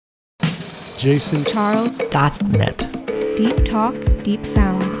JasonCharles.net. Deep talk, deep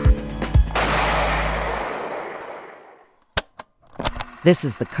sounds. This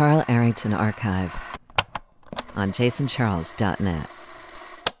is the Carl Arrington Archive on JasonCharles.net.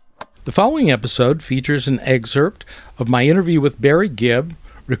 The following episode features an excerpt of my interview with Barry Gibb,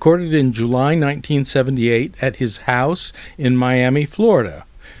 recorded in July 1978 at his house in Miami, Florida.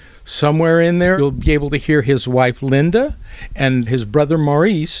 Somewhere in there, you'll be able to hear his wife, Linda, and his brother,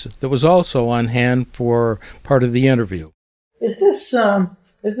 Maurice, that was also on hand for part of the interview. Is this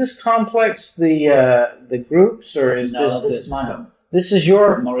complex the groups, or is this is my home? This is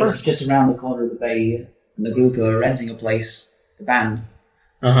your Maurice is just around the corner of the bay here, and the group are renting a place. The band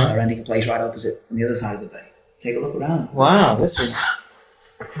are renting a place right opposite on the other side of the bay. Take a look around. Wow, this is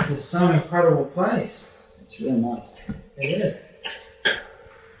some incredible place. It's real nice. It is.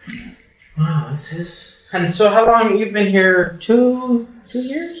 Wow, this is. And so, how long you've been here? 2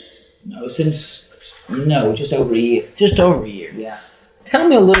 years? No, just over a year. Just over a year. Yeah. Tell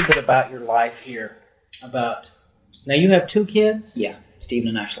me a little bit about your life here. Now you have 2 kids? Yeah, Stephen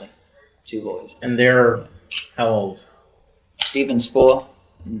and Ashley, 2 boys. And they're how old? Stephen's 4,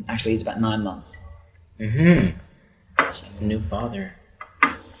 and Ashley's about 9 months. Mm-hmm. So, a new father.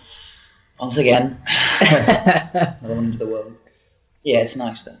 Once again, another one into the world. Yeah, it's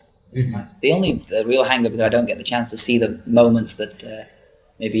nice though. It's nice. The only real hang-up is I don't get the chance to see the moments that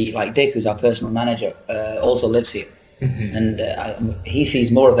maybe like Dick, who's our personal manager, also lives here. Mm-hmm. And he sees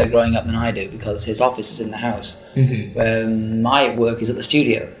more of their growing up than I do because his office is in the house. Mm-hmm. My work is at the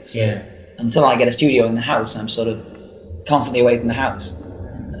studio. So until I get a studio in the house, I'm sort of constantly away from the house.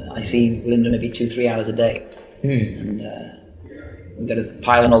 I see Linda maybe 2-3 hours a day. And we've got to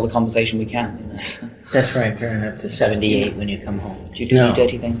pile in all the conversation we can. You know? That's right, turning up to 78 when you come home. Do you do these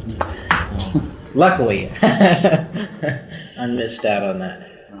dirty things? Luckily, I missed out on that.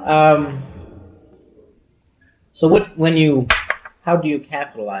 So how do you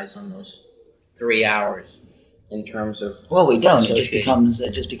capitalize on those 3 hours in terms of? Well, we don't. It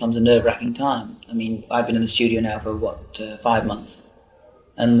just becomes a nerve-wracking time. I mean, I've been in the studio now for 5 months,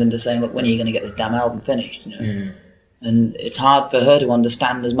 and Linda's saying, "Look, when are you going to get this damn album finished?" You know, and it's hard for her to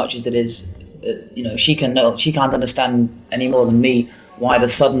understand as much as it is. She can't understand any more than me why the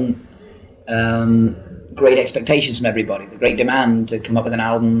sudden great expectations from everybody, the great demand to come up with an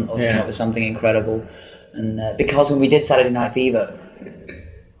album or to come up with something incredible. And because when we did Saturday Night Fever,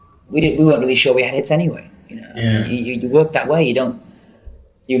 we weren't really sure we had hits anyway. You know, you work that way. You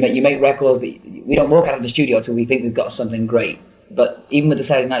make records, but we don't walk out of the studio until we think we've got something great. But even with the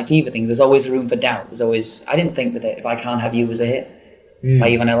Saturday Night Fever thing, there's always a room for doubt. I didn't think that If I Can't Have You was a hit by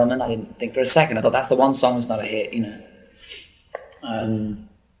Even Element. I didn't think for a second. I thought that's the one song that's not a hit. You know,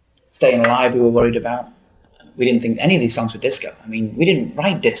 Staying Alive we were worried about. We didn't think any of these songs were disco. I mean, we didn't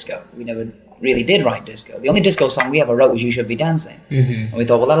write disco. We never really did write disco. The only disco song we ever wrote was You Should Be Dancing. And we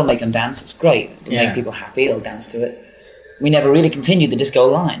thought, well, that'll make them dance. It's great. It'll make people happy. They'll dance to it. We never really continued the disco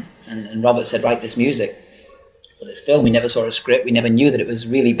line. And Robert said, write this music for this film. We never saw a script. We never knew that it was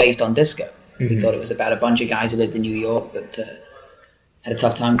really based on disco. We thought it was about a bunch of guys who lived in New York that had a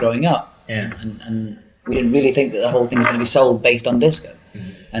tough time growing up. And we didn't really think that the whole thing was going to be sold based on disco.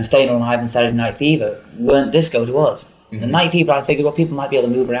 And Staying Alive and Saturday Night Fever weren't disco to us. The Night Fever, I figured, well, people might be able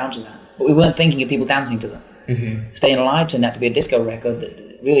to move around to that. But we weren't thinking of people dancing to them. Staying Alive turned out to be a disco record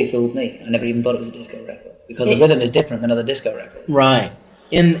that really fooled me. I never even thought it was a disco record because the rhythm is different than other disco records. Right.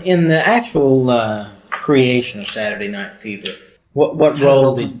 In the actual creation of Saturday Night Fever, what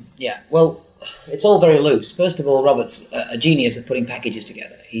role did? Yeah. Well, it's all very loose. First of all, Robert's a genius at putting packages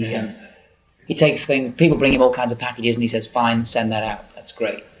together. He takes things. People bring him all kinds of packages, and he says, "Fine, send that out. That's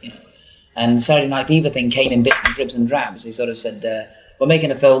great." You know. And the Saturday Night Fever thing came in bits and dribs and drabs. He sort of said, we're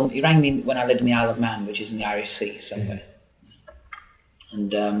making a film. He rang me when I lived in the Isle of Man, which is in the Irish Sea somewhere.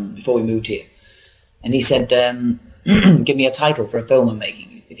 And before we moved here. And he said, give me a title for a film I'm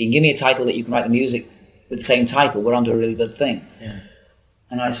making. If you can give me a title that you can write the music with the same title, we're onto a really good thing.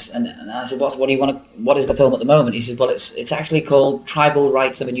 And I said, what do you want to, what is the film at the moment? He said, well, it's actually called Tribal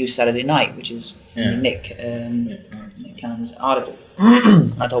Rights of a New Saturday Night, which is Nick Cannon's article.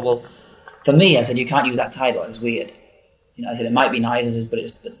 I thought, well, for me, I said, you can't use that title. It's weird. You know, I said, it might be nice,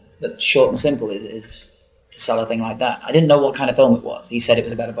 but short and simple is to sell a thing like that. I didn't know what kind of film it was. He said it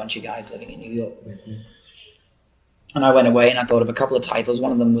was about a bunch of guys living in New York. And I went away and I thought of a couple of titles.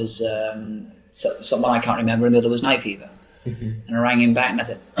 One of them was someone I can't remember, and the other was Night Fever. And I rang him back and I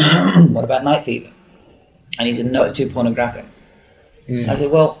said, what about Night Fever? And he said, no, it's too pornographic. I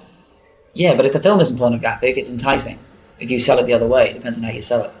said, well, yeah, but if the film isn't pornographic, it's enticing. If you sell it the other way, it depends on how you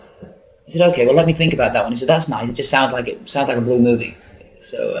sell it. He said, okay, well, let me think about that one. He said, that's nice. It just sounds like a blue movie.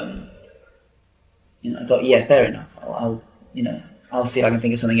 So You know, I thought, yeah, fair enough. I'll see if I can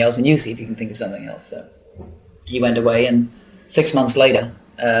think of something else, and you see if you can think of something else. So he went away, and 6 months later,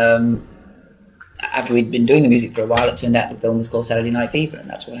 after we'd been doing the music for a while, it turned out the film was called Saturday Night Fever, and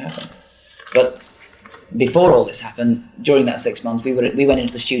that's what happened. But before all this happened, during that 6 months, we went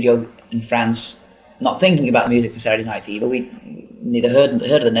into the studio in France, not thinking about music for Saturday Night Fever. We neither heard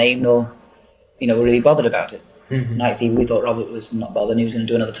of the name nor, were really bothered about it. Mm-hmm. Night Fever, we thought Robert was not bothered. He was going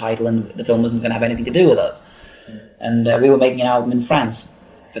to do another title, and the film wasn't going to have anything to do with us. Mm-hmm. And we were making an album in France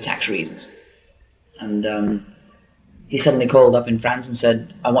for tax reasons. And he suddenly called up in France and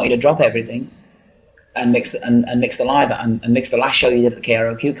said, "I want you to drop everything and mix the live and mix the last show you did at the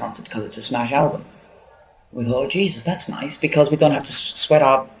KROQ concert because it's a smash album." We thought, "Oh Jesus, that's nice because we don't have to sweat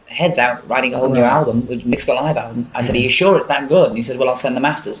our heads out writing a whole new album. We'd mix the live album." I said, "Are you sure it's that good?" And he said, "Well, I'll send the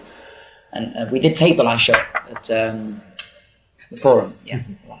masters." And we did tape the last show at the Forum, the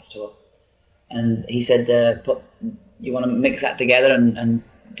last tour. And he said, "You want to mix that together and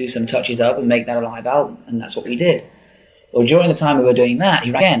do some touches up and make that a live album?" And that's what we did. Well, during the time we were doing that,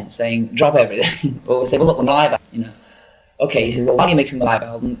 he rang again saying, "Drop everything." But we said, "Well, look, we're live album, Okay, he said, "Well, while you're mixing the live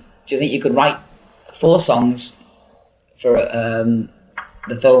album, do you think you could write 4 songs for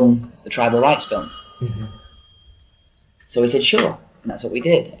the film, the Tribal Rights film?" Mm-hmm. So we said, "Sure." And that's what we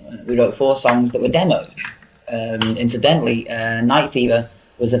did. We wrote 4 songs that were demoed. Incidentally, Night Fever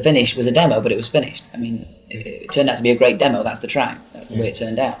was a demo, but it was finished. I mean, it turned out to be a great demo. That's the track. That's the way it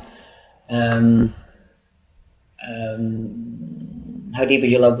turned out. How Deep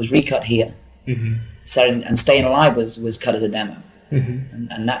Is Your Love was recut here. Mm-hmm. And Staying Alive was cut as a demo. Mm-hmm.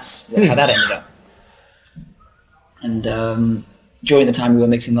 And that's how that ended up. And during the time we were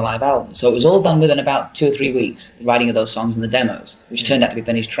mixing the live album. So it was all done within about 2 or 3 weeks, the writing of those songs and the demos, which turned out to be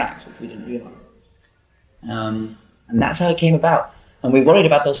finished tracks, which we didn't realise. And that's how it came about. And we worried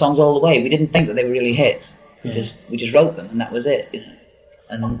about those songs all the way. We didn't think that they were really hits. We just wrote them, and that was it.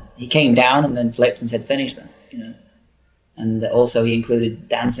 And he came down and then flipped and said, "Finish them." And also he included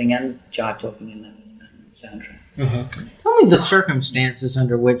dancing and jive talking in the soundtrack. Uh-huh. Tell me the circumstances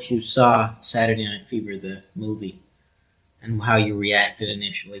under which you saw Saturday Night Fever, the movie, and how you reacted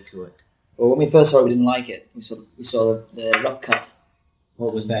initially to it. Well, when we first saw it, we didn't like it. We saw the rough cut.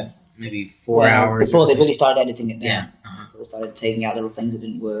 What was that? Maybe 4 hours before they really started editing it down. Yeah. Uh-huh. They started taking out little things that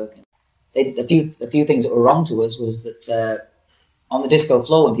didn't work. A few things that were wrong to us was that on the disco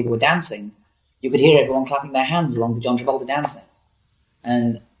floor when people were dancing, you could hear everyone clapping their hands along to John Travolta dancing.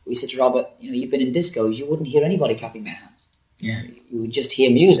 And we said to Robert, "You've been in discos, you wouldn't hear anybody clapping their hands. Yeah. You would just hear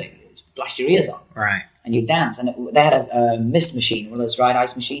music. It would blast your ears off. Right. And you'd dance. And they had a mist machine, one of those dried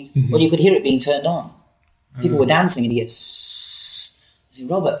ice machines. Mm-hmm. Well, you could hear it being turned on. People were dancing and you get I said,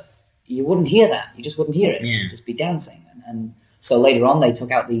 "Robert, you wouldn't hear that. You just wouldn't hear it. Yeah. You'd just be dancing." And so later on, they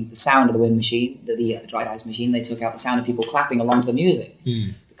took out the sound of the wind machine, the dried ice machine. They took out the sound of people clapping along to the music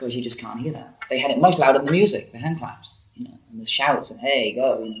because you just can't hear that. They had it much louder than the music, the hand claps, and the shouts and "Hey,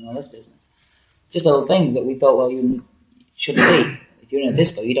 go," and all this business. Just little things that we thought, well, you shouldn't be. If you're in a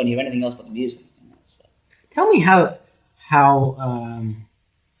disco, you don't hear anything else but the music. So. Tell me how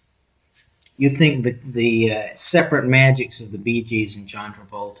you think the separate magics of the Bee Gees and John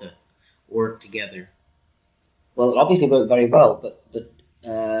Travolta work together. Well, it obviously worked very well, but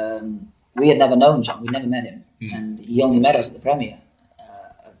we had never known John. We'd never met him, and he only met us at the premiere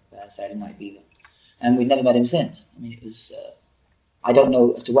of Saturday Night Fever, and we'd never met him since. I mean, it was. I don't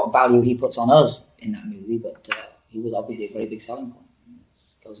know as to what value he puts on us in that movie, but he was obviously a very big selling point.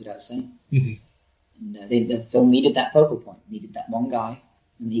 It goes without saying. Mm-hmm. And the film needed that focal point, needed that one guy,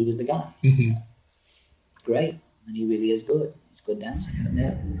 and he was the guy. Mm-hmm. Great, and he really is good. He's good dancing.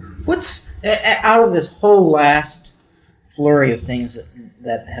 Yeah. What's out of this whole last flurry of things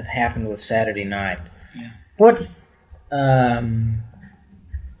that have happened with Saturday Night? Yeah. What? I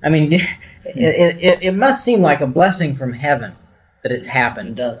mean, it must seem like a blessing from heaven that it's happened.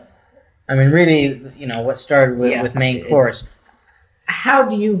 It does. I mean, really, what started with Main Course. How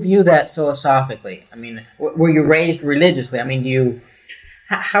do you view that philosophically? I mean, were you raised religiously? I mean, we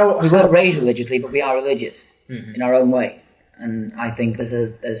weren't raised religiously, but we are religious in our own way. And I think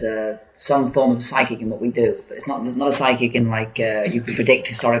there's some form of psychic in what we do, but it's not a psychic in like you can predict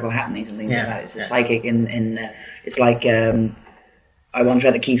historical happenings and things like that. It's a psychic in it's like I once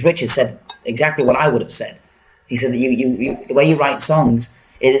read that Keith Richards said exactly what I would have said. He said that you the way you write songs,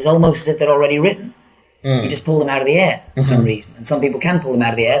 it is almost as if they're already written. You just pull them out of the air for some reason, and some people can pull them out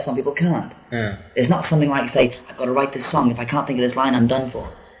of the air, some people can't. It's not something like, say, I've got to write this song. If I can't think of this line, I'm done for.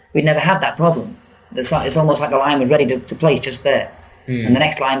 We'd never have that problem. It's almost like the line was ready to place just there, and the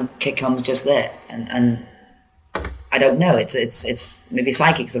next line comes just there. And I don't know. It's maybe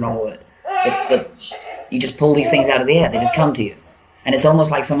psychic's the wrong word, But you just pull these things out of the air. They just come to you. And it's almost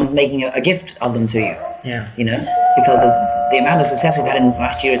like someone's making a gift of them to you. Yeah. You know, because the amount of success we've had in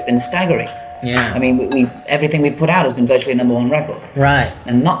last year has been staggering. Yeah. I mean, everything we've put out has been virtually number one record. Right.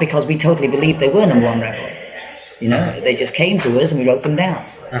 And not because we totally believed they were number one records. You know, they just came to us and we wrote them down.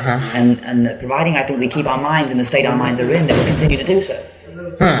 Uh-huh. And providing I think we keep our minds in the state our minds are in, they will continue to do so.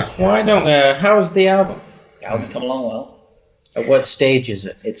 Huh. Why don't? How's the album? The album's come along well. At what stage is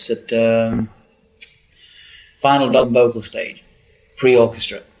it? It's at final dub vocal stage,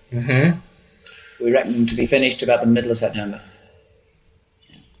 pre-orchestra. Mm-hmm. We reckon to be finished about the middle of September.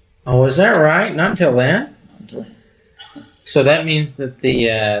 Oh, is that right? Not until then? Not until then. So that means that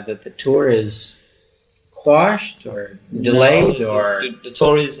the tour is quashed or delayed, or the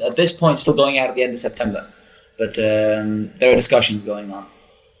tour is at this point still going out at the end of September, but there are discussions going on.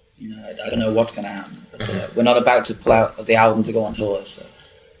 You know, I don't know what's going to happen, but we're not about to pull out of the album to go on tour, so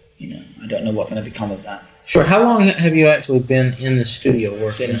you know, I don't know what's going to become of that. Sure. How long have you actually been in the studio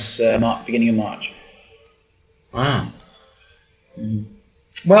working? Since beginning of March. Wow.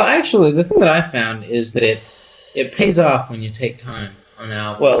 Well, actually, the thing that I found is that it pays off when you take time on an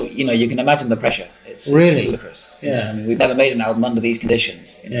album. Well, you know, you can imagine the pressure. It's ludicrous. Yeah. I mean, we've never made an album under these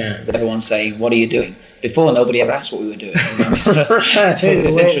conditions. You know, with everyone saying, "What are you doing?" Before, nobody ever asked what we were doing.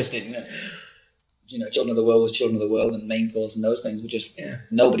 It's interesting. You know, Children of the World was Children of the World, and Main Course and those things were just,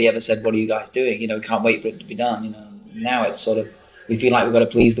 nobody ever said, "What are you guys doing?" You know, can't wait for it to be done. You know, now it's sort of, we feel like we've got to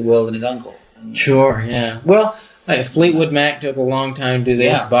please the world and his uncle. And, sure, yeah. Well, Fleetwood Mac took a long time to do this.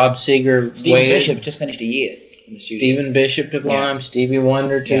 Yeah. Bob Seger Stephen Bishop just finished a year in the studio. Stephen Bishop took a long time. Stevie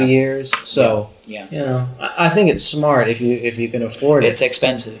Wonder 2 years. So, you know, I think it's smart if you can afford it. It's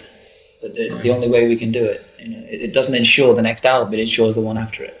expensive, but it's the only way we can do it. You know, it doesn't ensure the next album, it ensures the one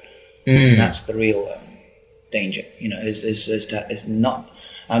after it. And that's the real danger. You know, is not.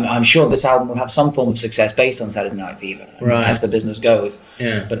 I'm sure this album will have some form of success based on Saturday Night Fever, as the business goes.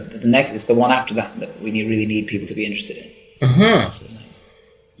 Yeah. But the next, it's the one after that we really need people to be interested in.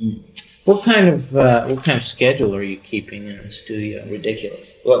 What kind of schedule are you keeping in the studio? Ridiculous.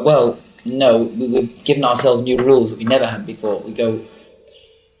 Well, no, we've given ourselves new rules that we never had before. We go.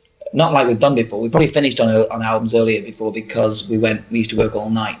 Not like we've done before. We probably finished on albums earlier before because we used to work all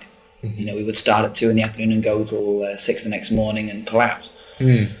night. You know, we would start at 2 PM and go till 6 the next morning and collapse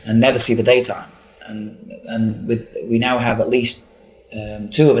and never see the daytime. And we now have at least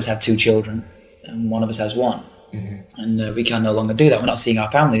 2 of us have 2 children and 1 of us has 1. And we can no longer do that. We're not seeing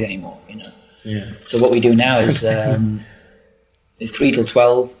our families anymore. You know. Yeah. So what we do now is 3 till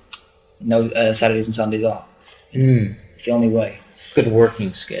 12, no Saturdays and Sundays off. It's the only way. Good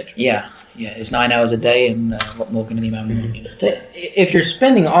working schedule. Yeah, it's 9 hours a day, and what more can any man want? You know? If you're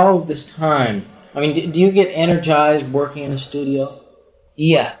spending all of this time, I mean, do you get energized working in a studio?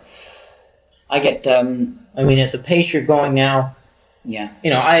 Yeah, I get. I mean, at the pace you're going now. Yeah. You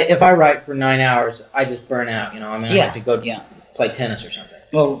know, if I write for 9 hours, I just burn out. You know, I mean, I have to go play tennis or something.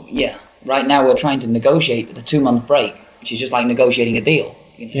 Well, yeah. Right now, we're trying to negotiate the 2-month break, which is just like negotiating a deal.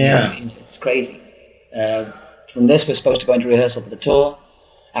 You know? Yeah. It's crazy. From this, we're supposed to go into rehearsal for the tour.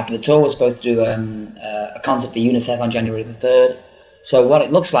 After the tour, we're supposed to do a concert for UNICEF on January the 3rd. So what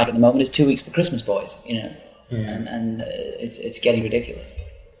it looks like at the moment is 2 weeks for Christmas boys, you know, and it's getting ridiculous.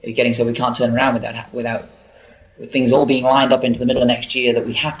 It's getting so we can't turn around with things all being lined up into the middle of next year that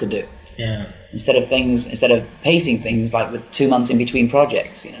we have to do. Yeah. Instead of pacing things like with 2 months in between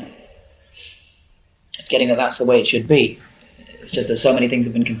projects, you know. It's getting that's the way it should be. It's just that so many things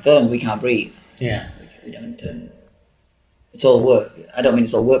have been confirmed we can't breathe. Yeah. We don't. It's all work. I don't mean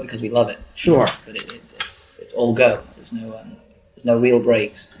it's all work because we love it. Sure. But it's all go. There's no real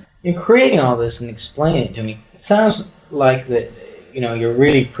breaks. In creating all this and explaining it to me, it sounds like that. You know, you're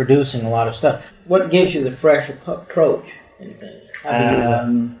really producing a lot of stuff. What gives you the fresh approach in things? How do you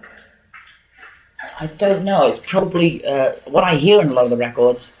I don't know. It's probably what I hear in a lot of the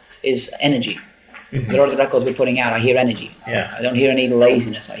records is energy. A lot of the records we're putting out, I hear energy. Yeah. I don't hear any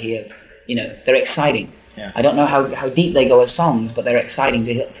laziness. I hear, you know, they're exciting. Yeah. I don't know how deep they go as songs, but they're exciting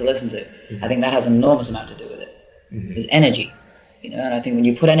to listen to. I think that has an enormous amount to do with it. There's energy, you know, and I think when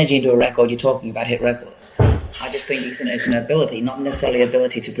you put energy into a record, you're talking about hit records. I just think it's an ability, not necessarily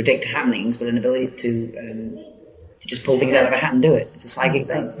ability to predict happenings, but an ability to just pull things out of a hat and do it. It's a psychic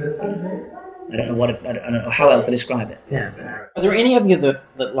thing. I don't know how else to describe it. Yeah. Are there any of you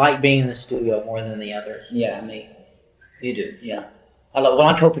that like being in the studio more than the others? Yeah, me. You do? Yeah.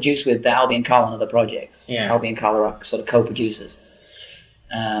 I co-produce with Albie and Carl on other projects. Yeah. Albie and Carl are sort of co-producers.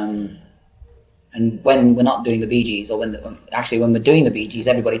 And when we're not doing the Bee Gees, or when we're doing the Bee Gees,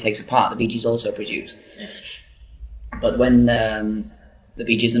 everybody takes a part. The Bee Gees also produce. Yeah. But when the the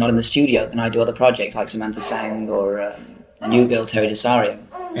Bee Gees are not in the studio, then I do other projects like Samantha Sang or a new girl, Terry Desario,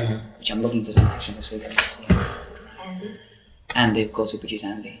 which I'm looking for some action this weekend. Andy, of course, we produce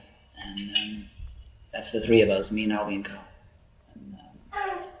Andy. And that's the three of us, me and Albie and Carl. And,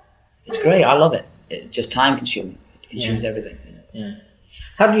 it's great, I love it. It's just time consuming. It consumes everything. Yeah.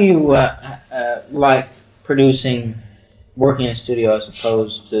 How do you like producing, working in a studio as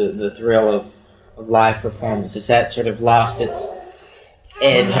opposed to the thrill of live performance? Has that sort of lost its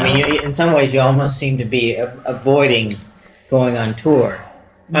edge? I mean, in some ways you almost seem to be avoiding going on tour.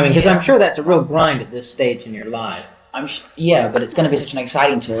 I mean, because I'm sure that's a real grind at this stage in your life. But it's going to be such an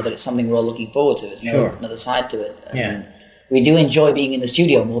exciting tour that it's something we're all looking forward to. There's another side to it. We do enjoy being in the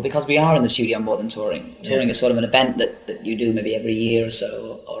studio more because we are in the studio more than touring. Touring is sort of an event that you do maybe every year or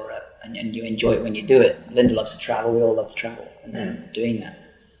so, and you enjoy it when you do it. Linda loves to travel, we all love to travel, and doing that.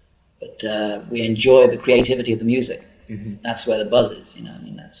 But we enjoy the creativity of the music. That's where the buzz is, I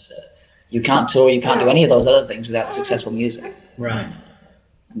mean, that's you can't tour, you can't do any of those other things without the successful music. Right.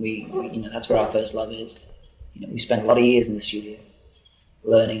 And we that's where our first love is. We spent a lot of years in the studio,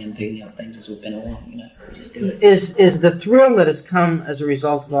 learning and picking up things as we've been along. We just do it. Is the thrill that has come as a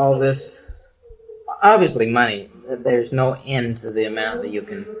result of all of this, obviously money? There's no end to the amount that you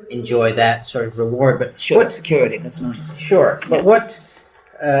can enjoy that sort of reward. But sure, security. That's nice. Sure, but what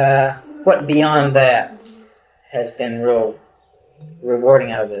beyond that has been real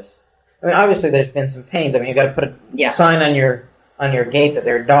rewarding out of this? I mean, obviously there's been some pains. I mean, you've got to put a sign on your gate that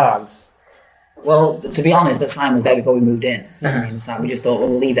they're dogs. Well, to be honest, that sign was there before we moved in. I mean, we just thought,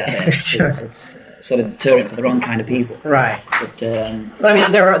 we'll leave that there. Sure. It's sort of deterrent for the wrong kind of people. Right. But I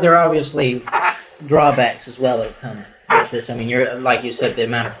mean, there are obviously drawbacks as well that come with this. I mean, you're like you said, the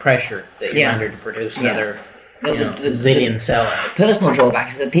amount of pressure that you're under to produce another zillion seller. Personal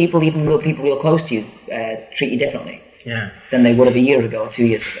drawbacks is that people, even people real close to you, treat you differently than they would have a year ago or 2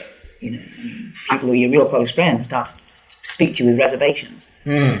 years ago. People who are your real close friends start to speak to you with reservations.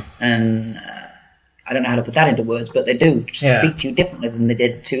 And I don't know how to put that into words, but they do speak to you differently than they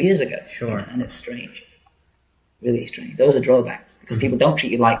did 2 years ago. Sure. And it's strange. Really strange. Those are drawbacks, because people don't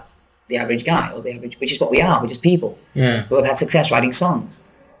treat you like the average guy, or the average, which is what we are. We're just people who have had success writing songs.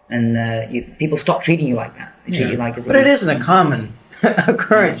 And people stop treating you like that. They treat you like as But it isn't a common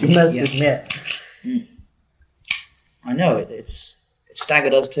occurrence, you must admit. I know, it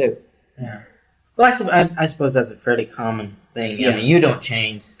staggered us too. Yeah. Well, I suppose that's a fairly common thing. I mean, you don't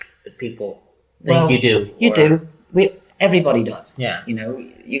change, but people think you do. You do. Everybody does. Yeah.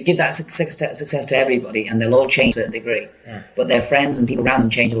 You give that success to everybody, and they'll all change to a certain degree. Yeah. But their friends and people around them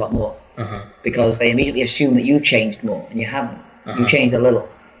change a lot more, because they immediately assume that you've changed more, and you haven't. You changed a little,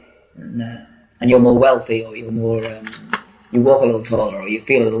 and you're more wealthy, or you're more. You walk a little taller, or you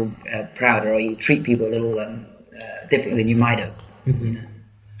feel a little prouder, or you treat people a little differently than you might have.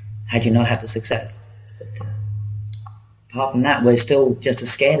 Had you not had the success. But, apart from that, we're still just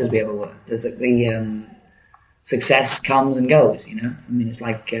as scared as we ever were. The success comes and goes, I mean, it's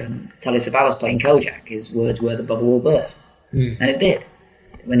like Telly Savalas playing Kojak. His words were, "The bubble will burst." And it did.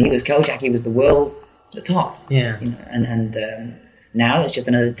 When he was Kojak, he was the world, the top. Yeah. And now it's just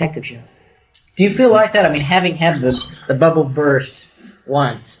another detective show. Do you feel like that? I mean, having had the bubble burst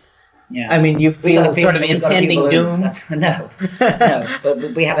once, I mean, you feel sort of impending doom? No.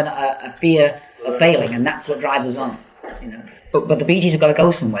 But we have a fear of failing, and that's what drives us on. But the Bee Gees have got to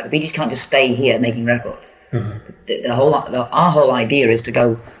go somewhere. The Bee Gees can't just stay here making records. Our whole idea is to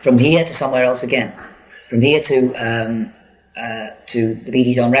go from here to somewhere else again. From here to the Bee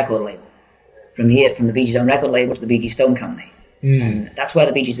Gees' own record label. From the Bee Gees' own record label to the Bee Gees Film Company. And that's where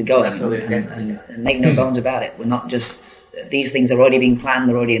the Bee Gees are going, and make no bones about it. We're not just, these things are already being planned,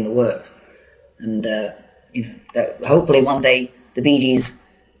 they're already in the works. And, hopefully one day the Bee Gees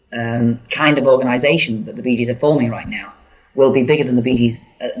kind of organisation that the Bee Gees are forming right now will be bigger than the Bee Gees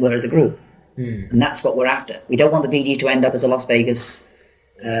were as a group. And that's what we're after. We don't want the Bee Gees to end up as a Las Vegas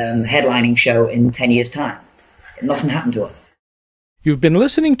headlining show in 10 years' time. It mustn't happen to us. You've been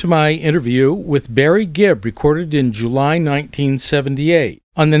listening to my interview with Barry Gibb, recorded in July 1978.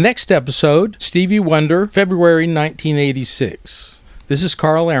 On the next episode, Stevie Wonder, February 1986. This is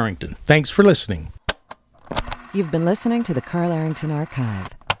Carl Arrington. Thanks for listening. You've been listening to the Carl Arrington Archive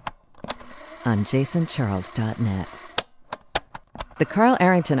on jasoncharles.net. The Carl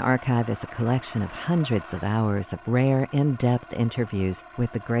Arrington Archive is a collection of hundreds of hours of rare, in-depth interviews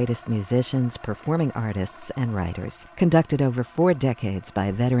with the greatest musicians, performing artists, and writers, conducted over 4 decades by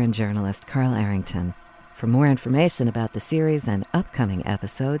veteran journalist Carl Arrington. For more information about the series and upcoming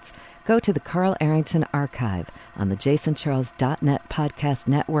episodes, go to the Carl Arrington Archive on the jasoncharles.net Podcast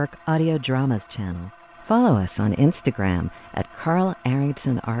Network Audio Dramas channel. Follow us on Instagram at Carl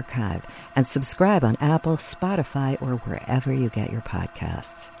Arrington Archive and subscribe on Apple, Spotify, or wherever you get your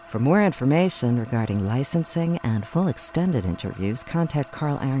podcasts. For more information regarding licensing and full extended interviews, contact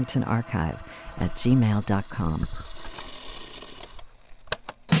Carl Arrington Archive at gmail.com.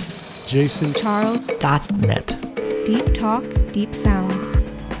 JasonCharles.net. Deep talk, deep sounds.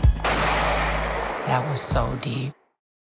 That was so deep.